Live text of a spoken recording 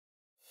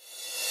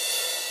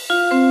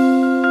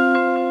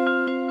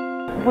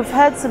We've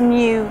heard some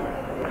new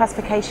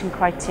classification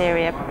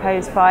criteria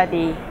proposed by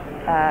the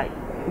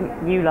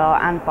EULAR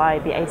and by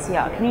the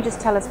ACR. Can you just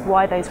tell us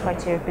why those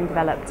criteria have been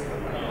developed?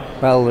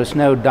 Well, there's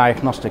no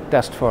diagnostic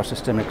test for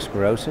systemic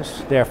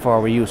sclerosis. Therefore,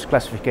 we use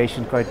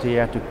classification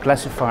criteria to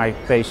classify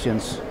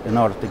patients in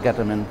order to get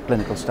them in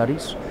clinical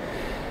studies.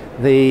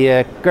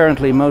 The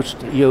currently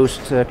most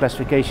used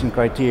classification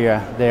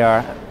criteria, they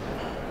are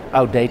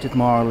outdated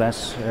more or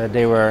less.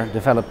 They were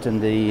developed in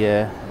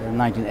the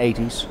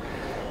 1980s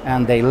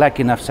and they lack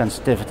enough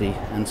sensitivity.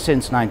 And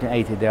since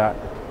 1980 there are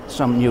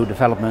some new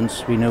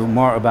developments. We know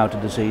more about the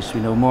disease,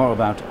 we know more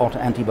about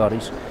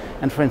autoantibodies.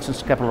 And for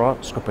instance,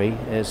 capillaroscopy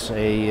is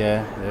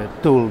a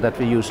tool that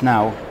we use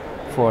now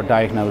for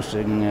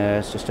diagnosing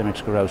systemic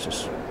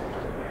sclerosis.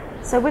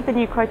 So with the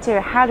new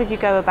criteria, how did you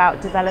go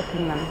about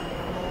developing them?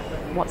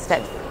 What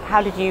steps?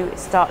 How did you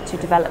start to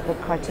develop the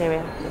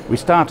criteria? We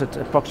started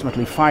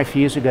approximately 5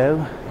 years ago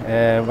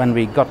when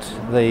we got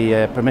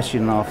the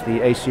permission of the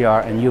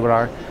ACR and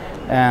EULAR,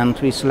 and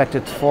we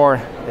selected 4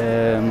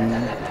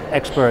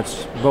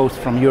 experts both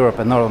from Europe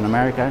and Northern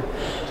America.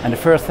 And the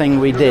first thing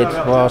we did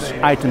was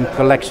item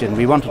collection.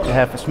 We wanted to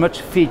have as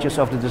much features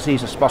of the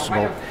disease as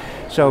possible.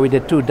 So we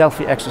did 2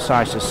 Delphi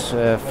exercises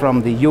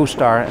from the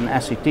U-STAR and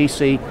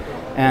SCTC,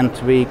 and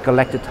we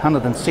collected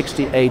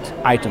 168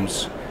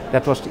 items.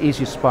 That was the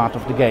easiest part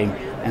of the game.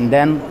 And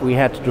then we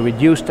had to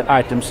reduce the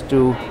items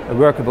to a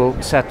workable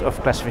set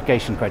of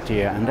classification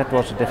criteria, and that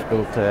was a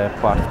difficult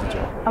part of the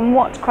job. And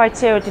what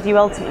criteria did you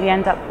ultimately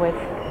end up with?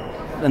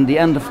 At the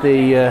end of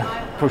the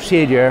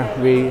procedure,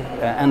 we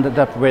ended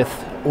up with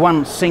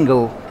one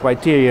single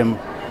criterion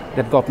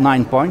that got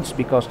 9 points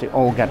because they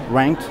all get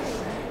ranked,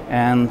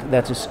 and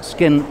that is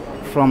skin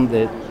from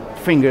the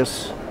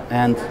fingers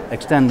and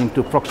extending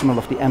to proximal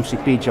of the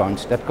MCP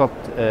joints. That got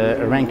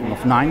a ranking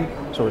of 9,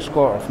 so a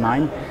score of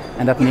 9,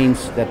 and that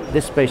means that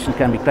this patient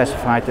can be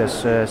classified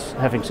as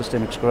having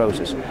systemic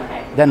sclerosis.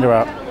 Then there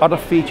are other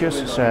features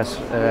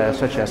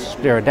such as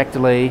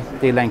sclerodactyly,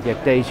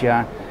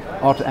 telangiectasia,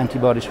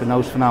 autoantibodies for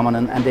nose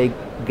phenomenon, and they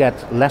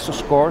get lesser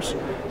scores.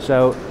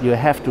 So you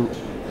have to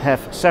have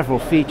several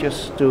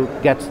features to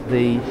get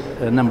the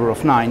number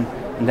of 9,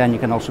 and then you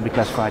can also be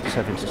classified as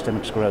having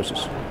systemic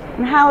sclerosis.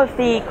 And how have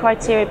the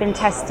criteria been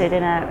tested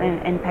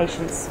in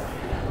patients?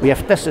 We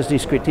have tested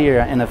these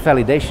criteria in a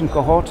validation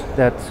cohort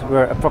that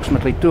were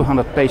approximately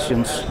 200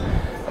 patients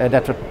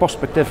that were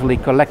prospectively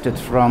collected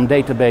from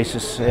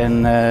databases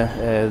in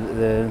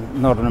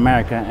Northern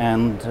America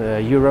and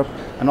Europe,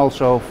 and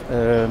also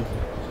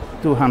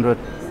 200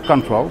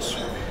 controls.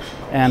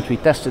 And we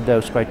tested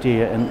those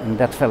criteria in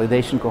that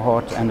validation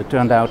cohort, and it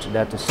turned out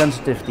that the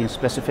sensitivity and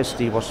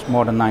specificity was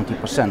more than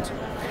 90%.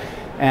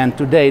 And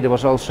today there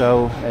was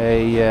also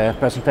a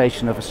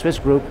presentation of a Swiss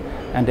group,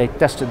 and they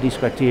tested these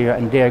criteria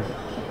in their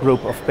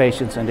group of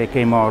patients, and they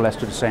came more or less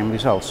to the same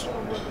results.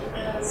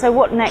 So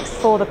what next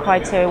for the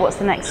criteria? What's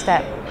the next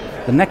step?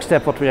 The next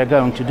step what we are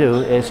going to do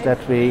is that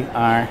we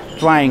are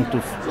trying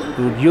to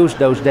use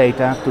those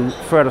data to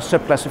further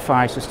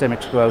subclassify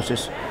systemic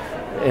sclerosis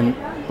in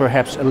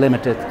perhaps a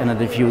limited and a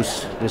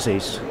diffuse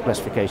disease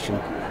classification.